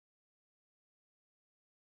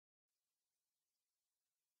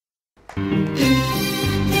Good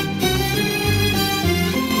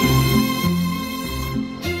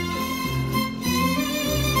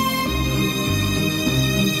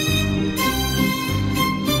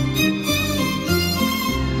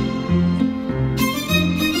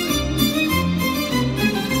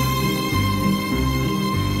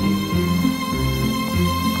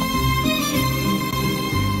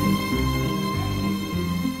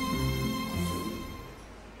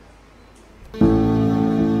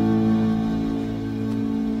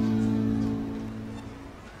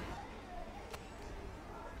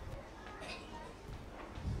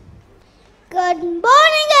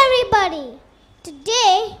morning, everybody.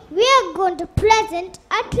 Today we are going to present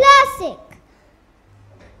a classic.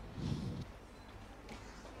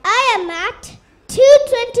 I am at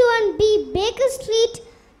 221B Baker Street,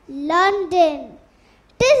 London.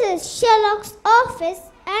 This is Sherlock's office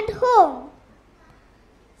and home.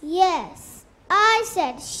 Yes, I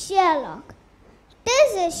said Sherlock.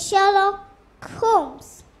 This is Sherlock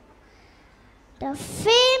Holmes, the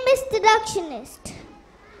famous deductionist.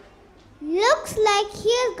 Looks like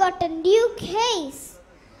he's got a new case.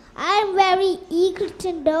 I'm very eager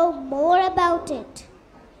to know more about it.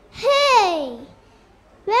 Hey,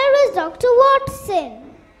 where is Dr.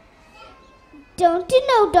 Watson? Don't you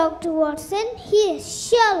know Dr. Watson? He is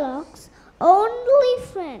Sherlock's only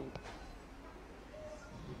friend.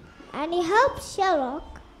 And he helps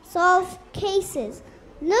Sherlock solve cases.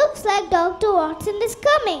 Looks like Dr. Watson is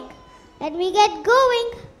coming. Let me get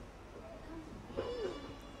going.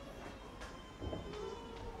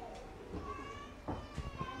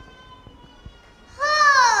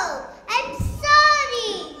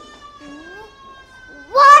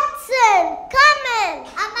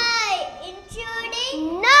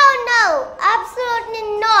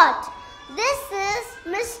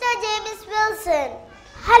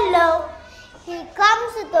 Hello. He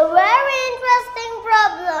comes with a very interesting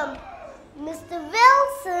problem. Mr.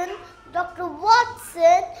 Wilson, Dr.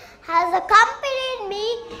 Watson has accompanied me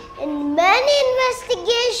in many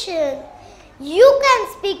investigations. You can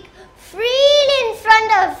speak freely in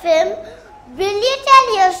front of him. Will you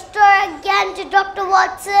tell your story again to Dr.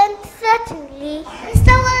 Watson? Certainly.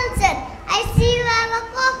 Mr. Wilson, I see you have a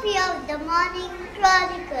copy of the Morning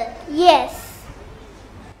Chronicle. Yes.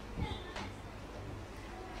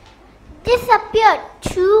 This appeared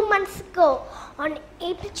 2 months ago on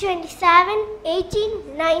April 27,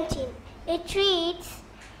 1819. It reads,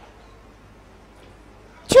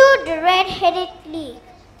 To the Red-Headed League,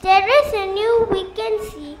 there is a new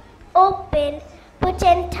vacancy open which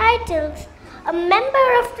entitles a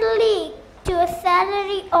member of the league to a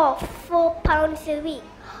salary of £4 a week.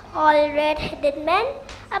 All red-headed men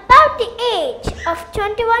about the age of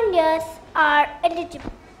 21 years are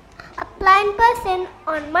eligible. Apply in person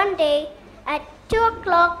on Monday at 2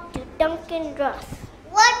 o'clock to Duncan Ross.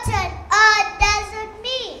 What on earth does it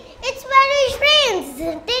mean? It's very strange,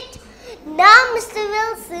 isn't it? Now, Mr.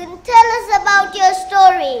 Wilson, tell us about your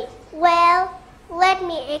story. Well, let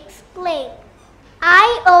me explain.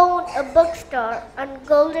 I own a bookstore on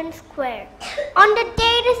Golden Square. On the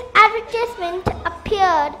day this advertisement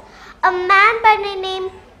appeared, a man by the name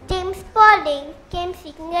James Spaulding came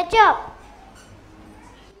seeking a job.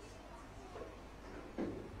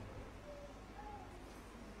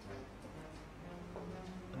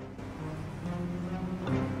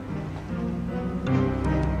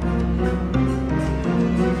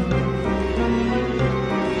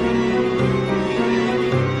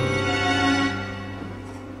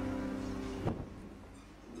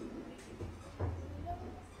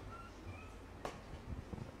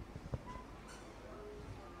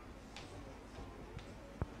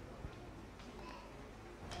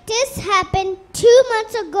 This happened 2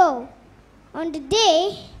 months ago. On the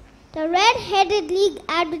day the Red-Headed League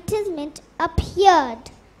advertisement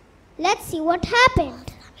appeared. Let's see what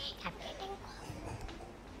happened.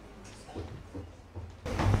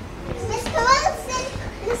 Mr. Wilson!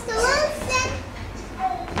 Mr. Wilson!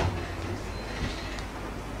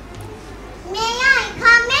 May I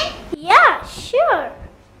come in? Yeah, sure.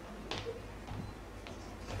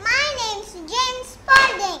 My name's James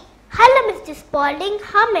Spaulding. Hello, Mr. Spaulding.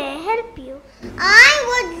 How may I help you? I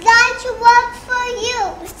would like to work for you.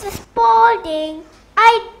 Mr. Spaulding,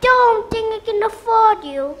 I don't think I can afford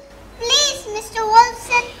you. Please, Mr.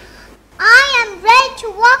 Wilson, I am ready to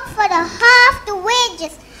work for the half the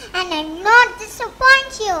wages and I'll not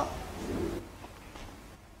disappoint you.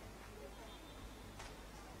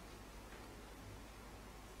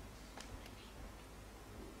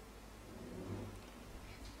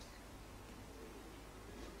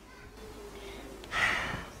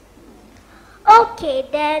 Okay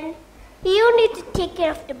then, You need to take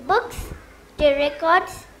care of the books, the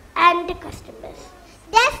records, and the customers.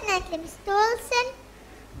 Definitely, Mr. Wilson.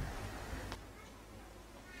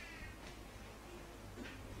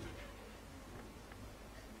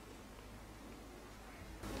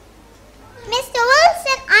 Mr.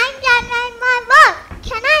 Wilson, I'm done with my work.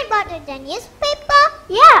 Can I borrow the newspaper?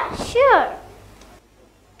 Yeah, sure.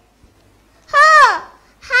 Oh,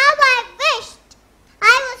 how I wished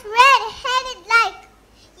I was red-headed like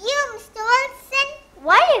you, Mr. Wilson.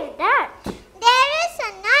 Why is that? There is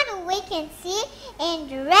another vacancy in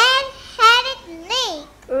the Red-Headed League.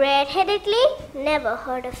 Red-headed league? Never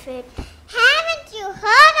heard of it. Haven't you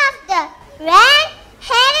heard of the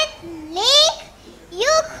Red-Headed League?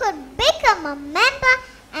 You could become a member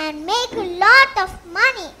and make a lot of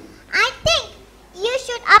money. I think you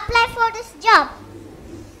should apply for this job.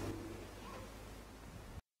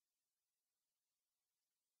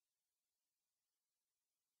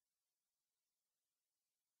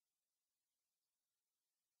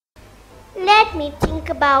 Let me think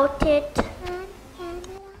about it.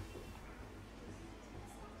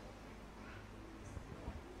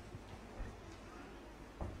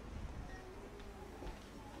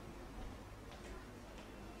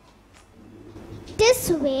 This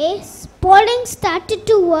way, Spaulding started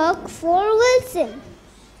to work for Wilson.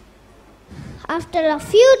 After a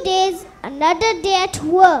few days, another day at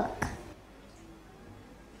work.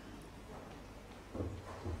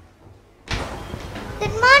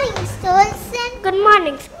 Good morning, Mr. Wilson. Good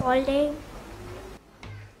morning, Spaulding.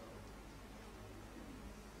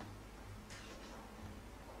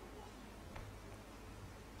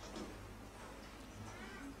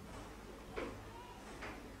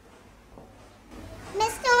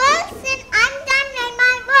 Mr. Wilson, I'm done with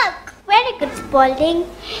my work. Very good, Spaulding.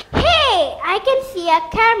 Hey, I can see a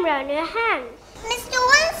camera on your hand. Mr.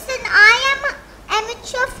 Wilson, I am an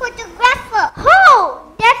amateur photographer. Oh,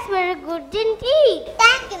 that's very good indeed.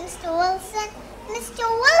 Thank you, Mr. Wilson. Mr.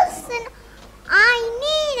 Wilson, I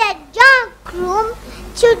need a dark room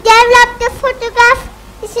to develop the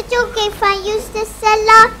photograph. Is it okay if I use the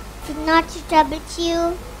cellar? If not to trouble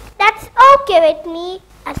you. That's okay with me,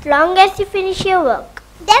 as long as you finish your work.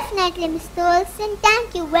 Definitely, Mr. Wilson.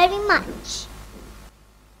 Thank you very much.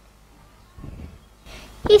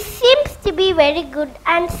 He seems to be very good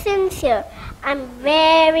and sincere. I'm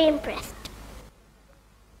very impressed.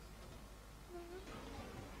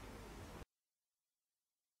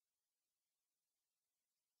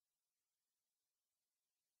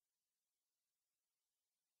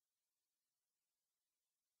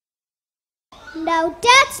 Now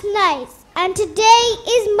that's nice. And today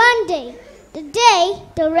is Monday, the day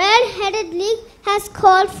the Red-Headed League has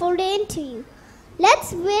called for the interview.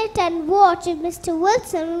 Let's wait and watch if Mr.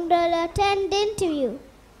 Wilson will attend the interview.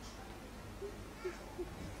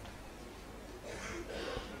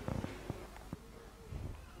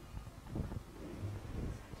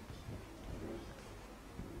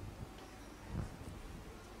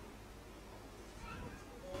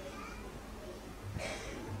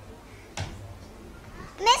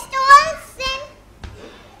 Mr. Wilson,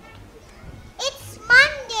 it's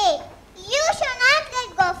Monday. You should not let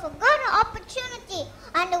go of a good opportunity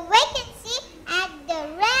and a vacancy at the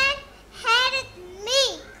Red-Headed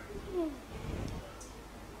League.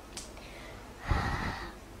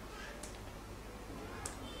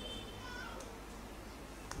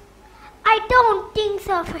 I don't think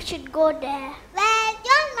so if I should go there. Well,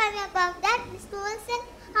 don't worry about that, Mr. Wilson.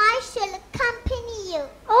 I shall accompany you.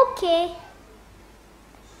 Okay.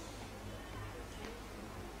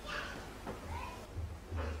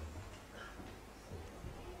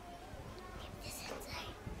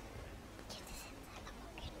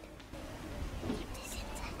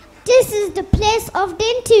 This is the place of the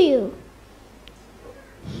interview.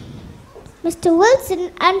 Mr.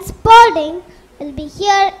 Wilson and Spaulding will be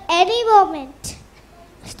here any moment.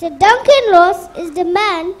 Mr. Duncan Ross is the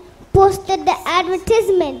man who posted the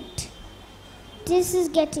advertisement. This is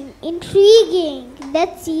getting intriguing.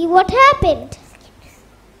 Let's see what happened.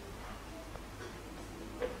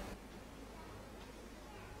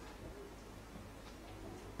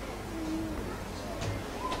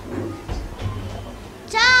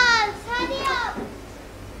 Charles, hurry up.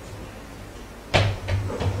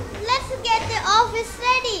 Let's get the office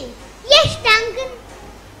ready. Yes, Duncan.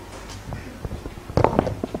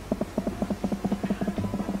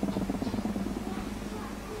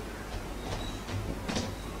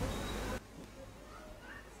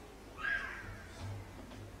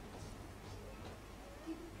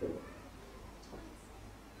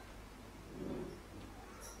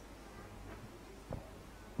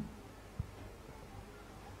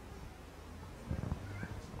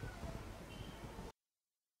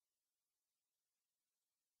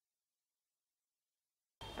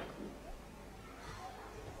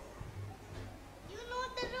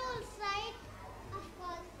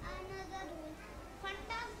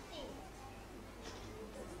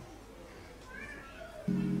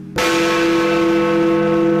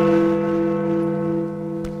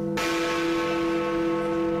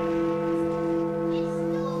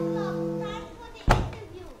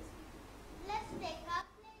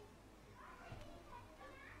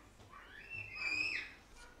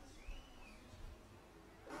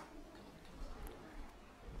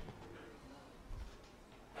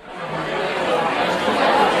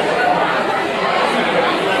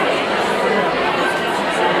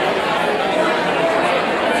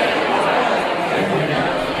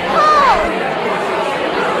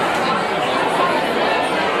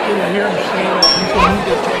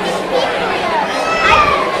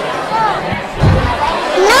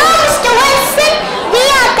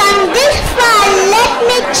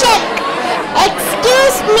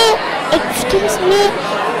 Hello,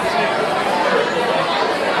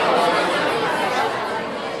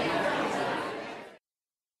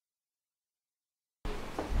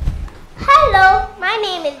 my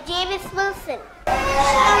name is Javis Wilson.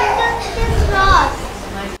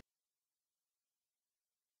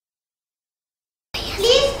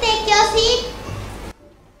 Please take your seat.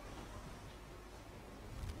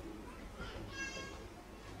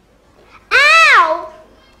 Ow!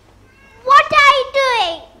 What are you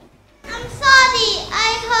doing? I'm sorry, I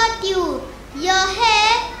hurt you. Your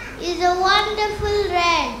hair is a wonderful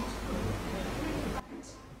red.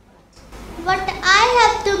 But I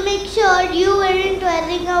have to make sure you weren't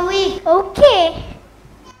wearing a wig. Okay.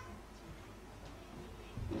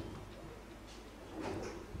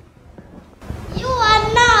 You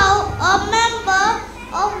are now a member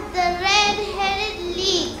of the Red-Headed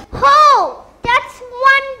League. Oh, that's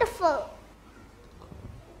wonderful.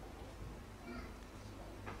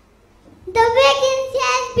 The vacancy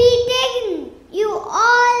has been taken. You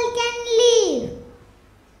all can leave.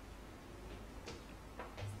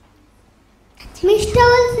 Mr.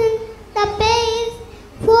 Wilson, the pay is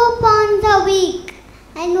 £4 a week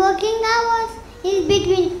and working hours is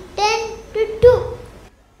between 10 to 2.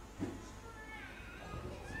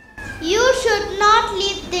 You should not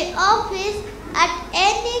leave the office at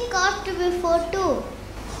any cost before 2.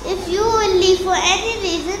 If you will leave for any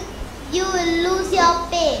reason, you will lose your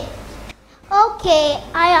pay. Okay,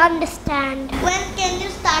 I understand. When can you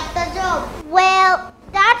start the job? Well,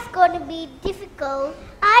 that's going to be difficult.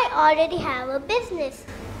 I already have a business.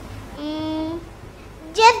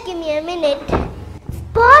 Just give me a minute.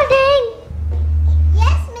 Spalding!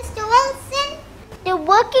 Yes, Mr. Wilson? The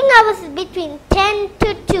working hours is between 10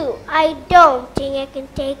 to 2. I don't think I can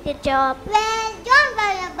take the job. Well, don't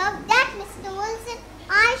worry about that, Mr. Wilson.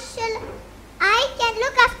 I can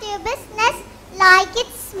look after your business like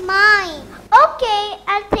it's mine. Okay,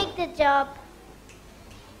 I'll take the job.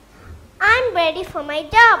 I'm ready for my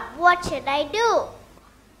job. What should I do?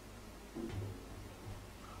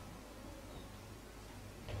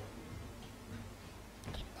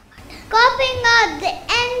 Copying out the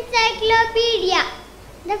encyclopedia.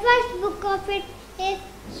 The first book of it is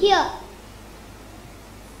here.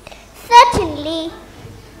 Certainly.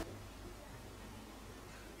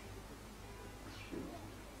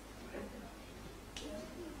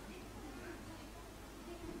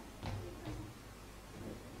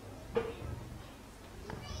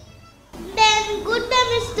 Then good day,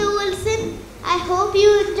 Mr. Wilson. I hope you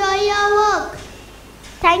enjoy your work.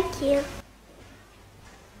 Thank you.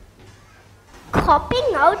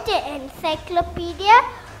 Copying out the encyclopedia?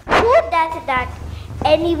 Who does that?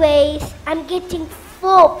 Anyways, I'm getting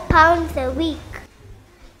 £4 a week.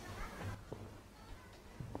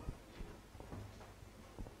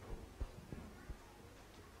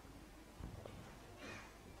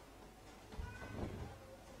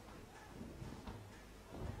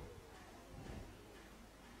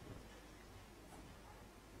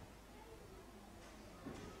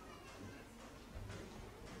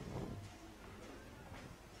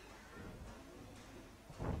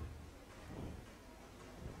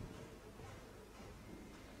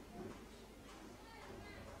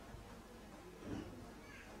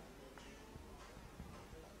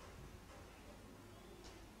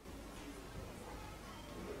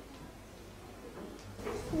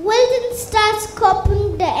 Wilson starts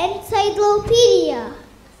copying the encyclopedia.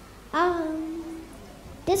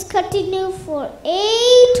 This continued for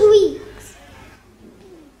 8 weeks.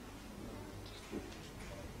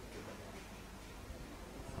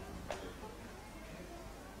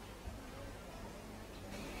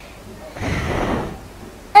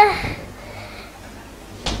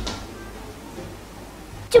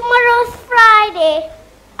 Tomorrow's Friday.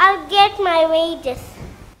 I'll get my wages.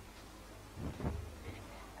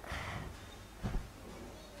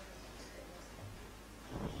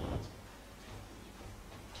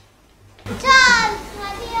 Charles,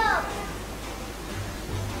 hurry up.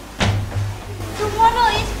 Tomorrow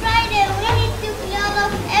is Friday. We need to clear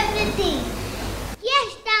up everything. Yes,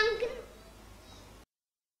 Duncan.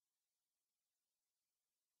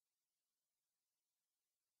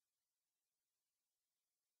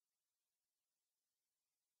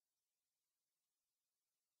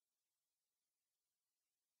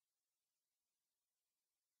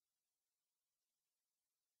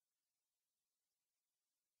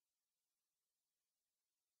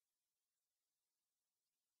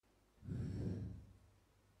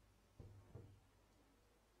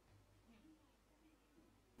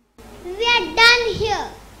 We are done here.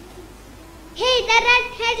 Hey, the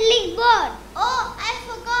red-head league board. Oh, I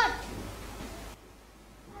forgot.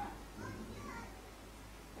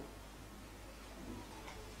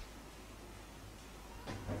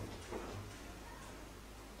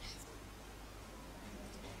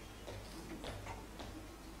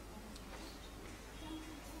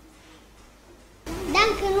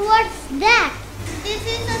 that? This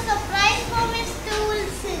is a surprise for Mr.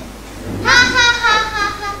 Wilson. Ha ha ha ha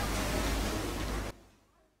ha.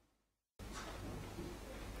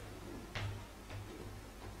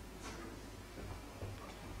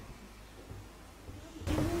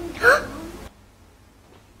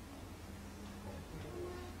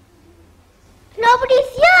 Nobody's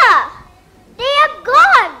here. They are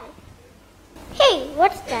gone. Hey,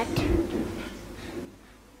 what's that?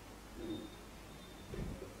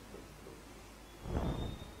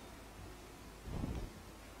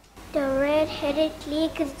 The red-headed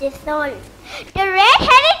league is dissolved. The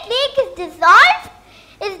red-headed league is dissolved?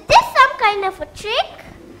 Is this some kind of a trick?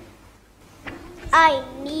 I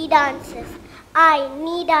need answers. I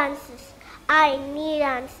need answers. I need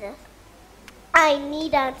answers. I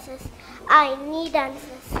need answers. I need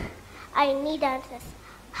answers. I need answers.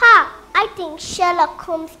 Ha! I think Sherlock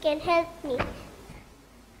Holmes can help me.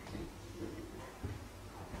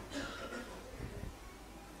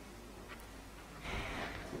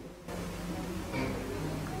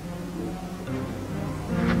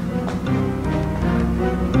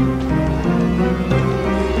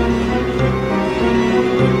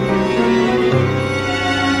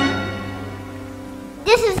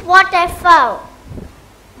 This is what I found.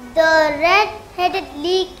 The red-headed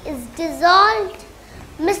league is dissolved.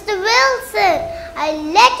 Mr. Wilson, I'll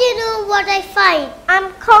let you know what I find.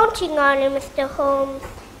 I'm counting on you, Mr. Holmes.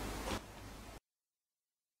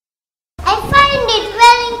 I find it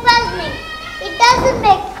very puzzling. It doesn't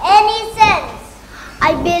make any sense.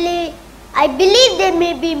 I believe there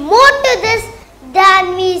may be more to this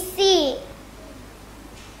than we see.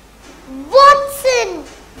 Watson,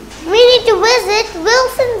 we need to visit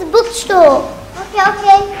Wilson's bookstore.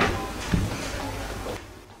 Okay.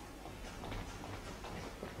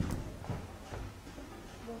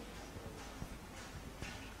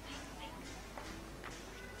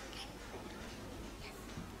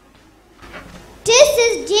 This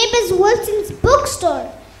is Jabez Wilson's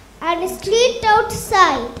bookstore and a street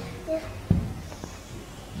outside.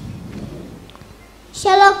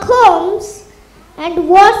 Sherlock Holmes and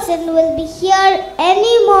Watson will be here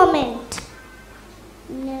any moment.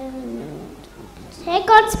 Check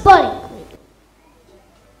out spelling.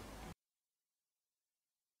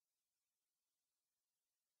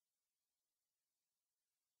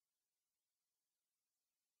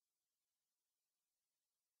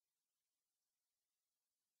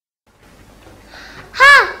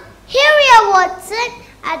 Ha! Here we are, Watson,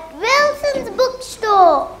 at Wilson's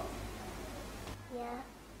bookstore.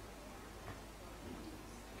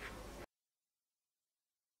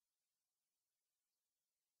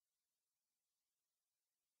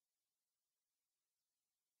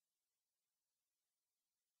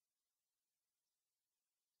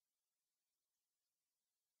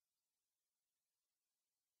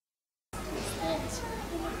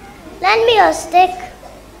 Lend me your stick.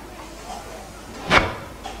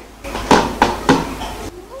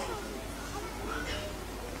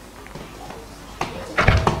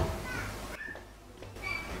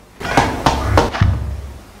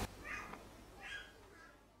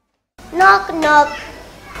 Knock, knock.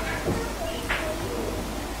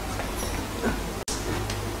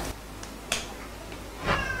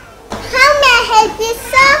 How may I help you,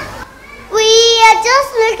 sir? We are just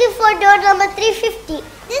looking for door number 350.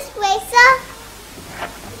 This way, sir.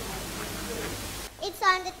 It's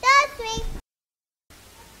on the third street.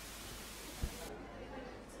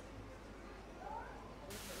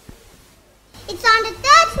 It's on the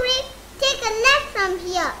third street. Take a left from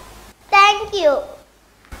here. Thank you.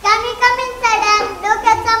 Can we come inside and look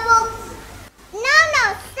at some books? No.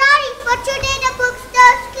 Sorry. For today the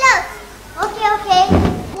bookstore's closed. Okay.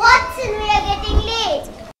 Watson, we are getting late.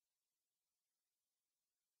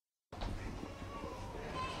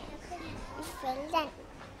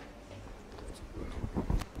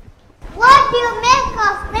 What do you make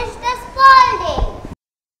of Mr. Spaulding?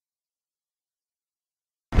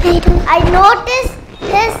 I noticed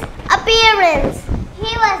his appearance.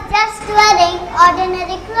 He was just wearing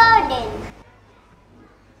ordinary clothing.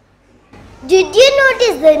 Did you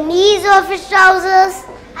notice the knees of his trousers?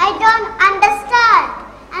 I don't understand.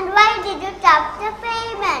 And why did you tap the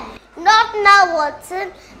payment? Not now,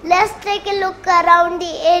 Watson. Let's take a look around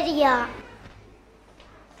the area.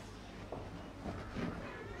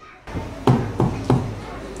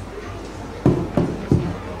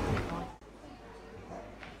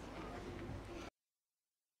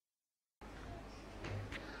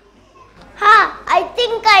 I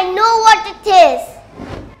think I know what it is.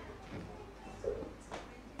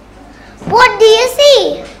 What do you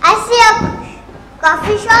see? I see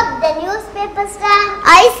Coffee shop, the newspaper stand.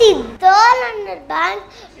 I see the London Bank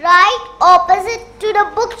right opposite to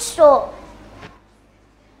the bookstore.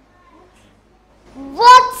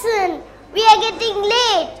 Watson, we are getting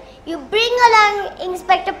late. You bring along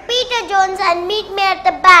Inspector Peter Jones and meet me at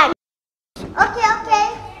the bank. Okay.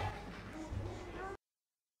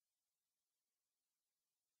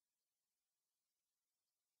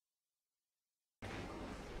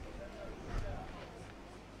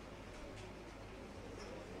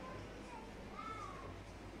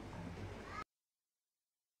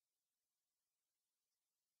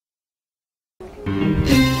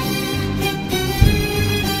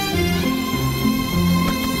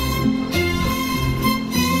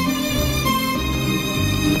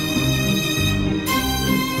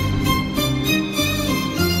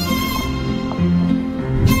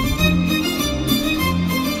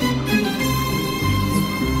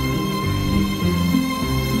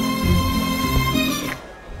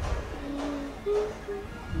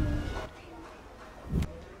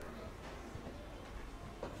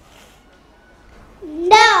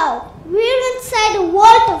 Now, we're inside the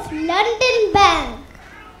vault of London Bank.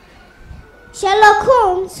 Sherlock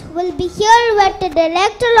Holmes will be here with the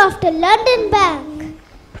director of the London Bank,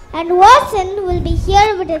 and Watson will be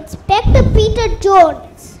here with Inspector Peter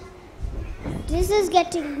Jones. This is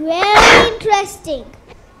getting very interesting.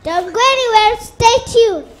 Don't go anywhere, stay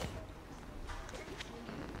tuned.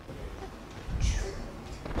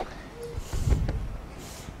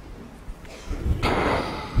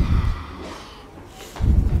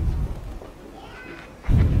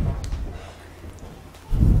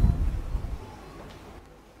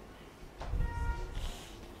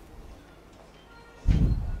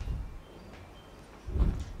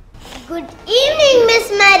 Good evening,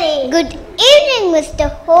 Miss Mary. Good evening, Mr.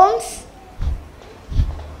 Holmes.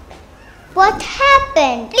 What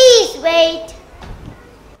happened? Please wait.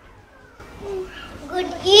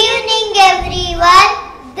 Good evening,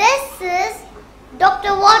 everyone. This is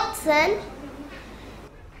Dr. Watson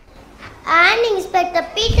and Inspector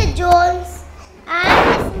Peter Jones and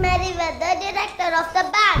Miss Merriweather, director of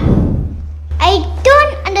the bank. I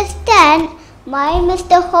don't understand why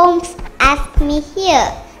Mr. Holmes asked me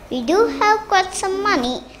here. We do have quite some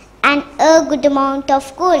money and a good amount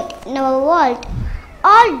of gold in our vault.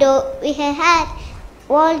 Although we have had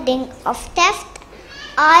warning of theft,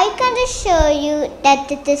 I can assure you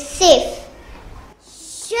that it is safe.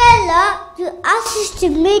 Sherlock, you asked us to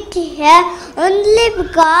meet here only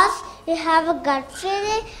because you have a gut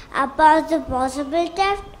feeling about the possible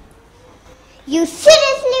theft. You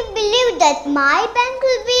seriously believe that my bank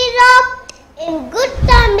will be robbed? In good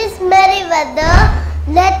time, Miss Merriweather,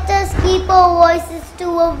 let us keep our voices to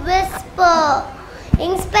a whisper.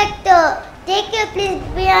 Inspector, take your place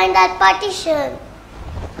behind that partition.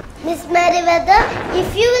 Miss Merriweather,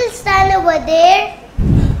 if you will stand over there.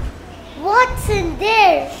 What's in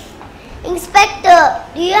there? Inspector,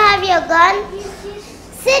 do you have your gun? Yes.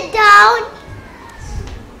 Sit down.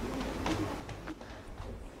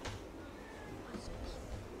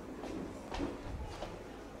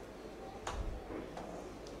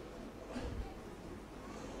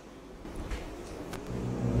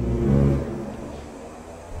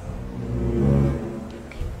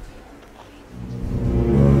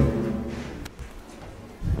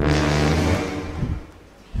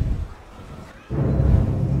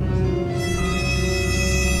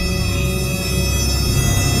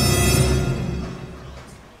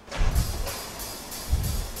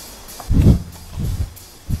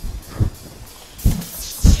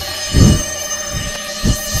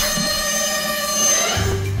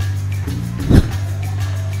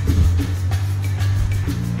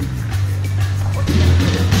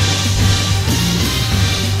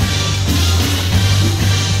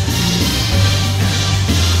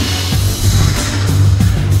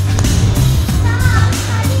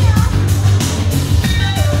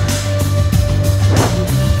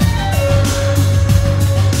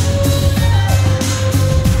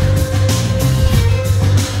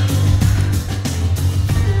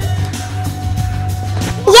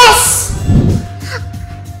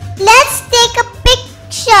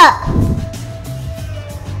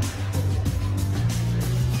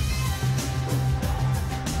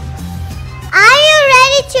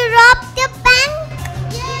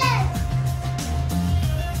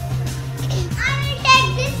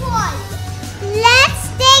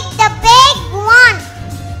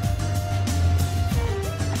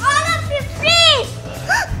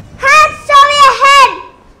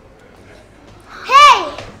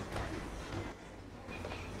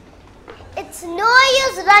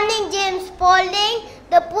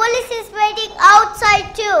 police is waiting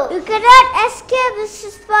outside too. You cannot escape, Mr.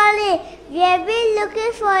 Spaulding. We have been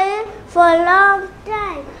looking for you for a long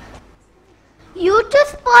time. You too,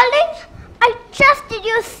 Spaulding? I trusted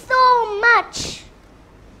you so much.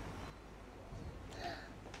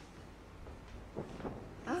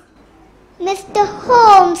 Mr.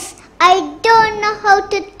 Holmes, I don't know how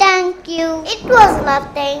to thank you. It was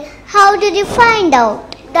nothing. How did you find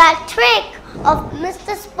out? That trick of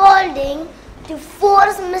Mr. Spaulding to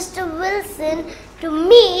force Mr. Wilson to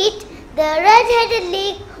meet the red-headed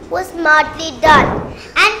league was smartly done.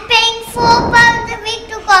 And paying £4 a week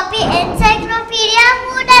to copy encyclopedia,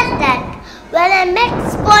 who does that? When I met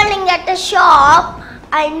Spaulding at the shop,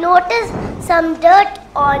 I noticed some dirt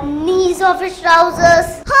on knees of his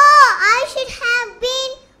trousers. Oh, I should have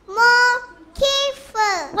been more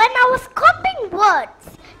careful. When I was copying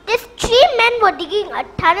words, these 3 men were digging a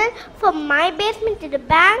tunnel from my basement to the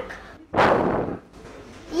bank.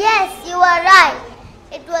 Yes, you are right.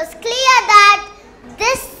 It was clear that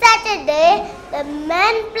this Saturday the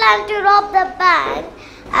men planned to rob the bank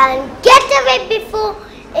and get away before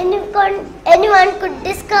anyone could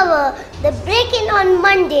discover the break-in on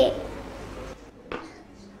Monday.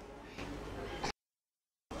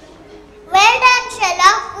 Well done,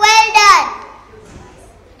 Sherlock, well done.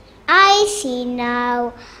 I see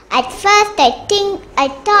now. At first I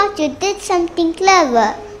thought you did something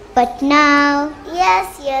clever, but now...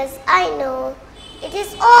 Yes, I know. It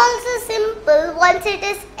is all so simple once it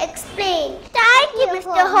is explained. Thank you,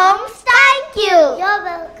 Mr. Holmes. Thank you. You're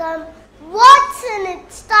welcome. Watson,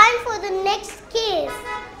 it's time for the next case.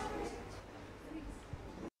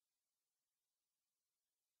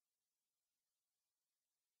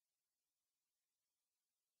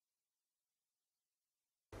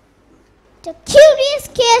 The curious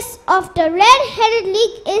case of the red-headed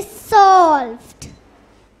league is solved.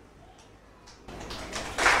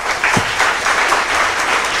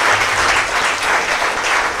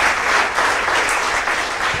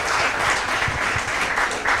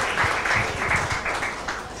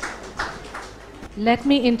 Let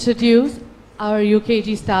me introduce our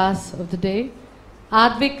UKG stars of the day.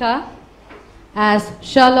 Advika as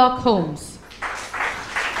Sherlock Holmes.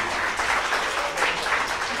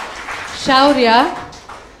 Shaurya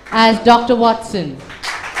as Dr. Watson.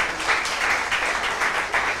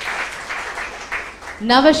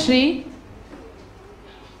 Navashri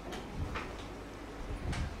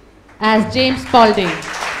as James Spaulding.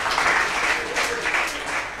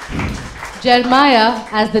 Jeremiah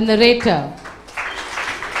as the narrator.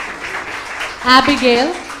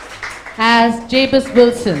 Abigail as Jabez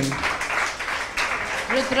Wilson.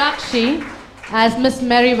 Rudrakshi as Miss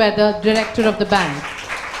Merriweather, director of the bank.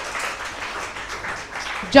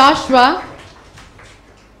 Joshua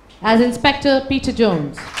as Inspector Peter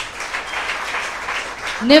Jones.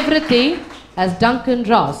 Nivriti as Duncan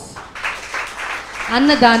Ross.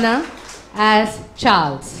 Annadana as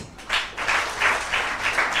Charles.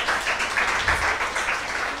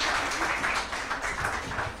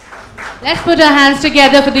 Let's put our hands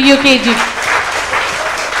together for the UKG.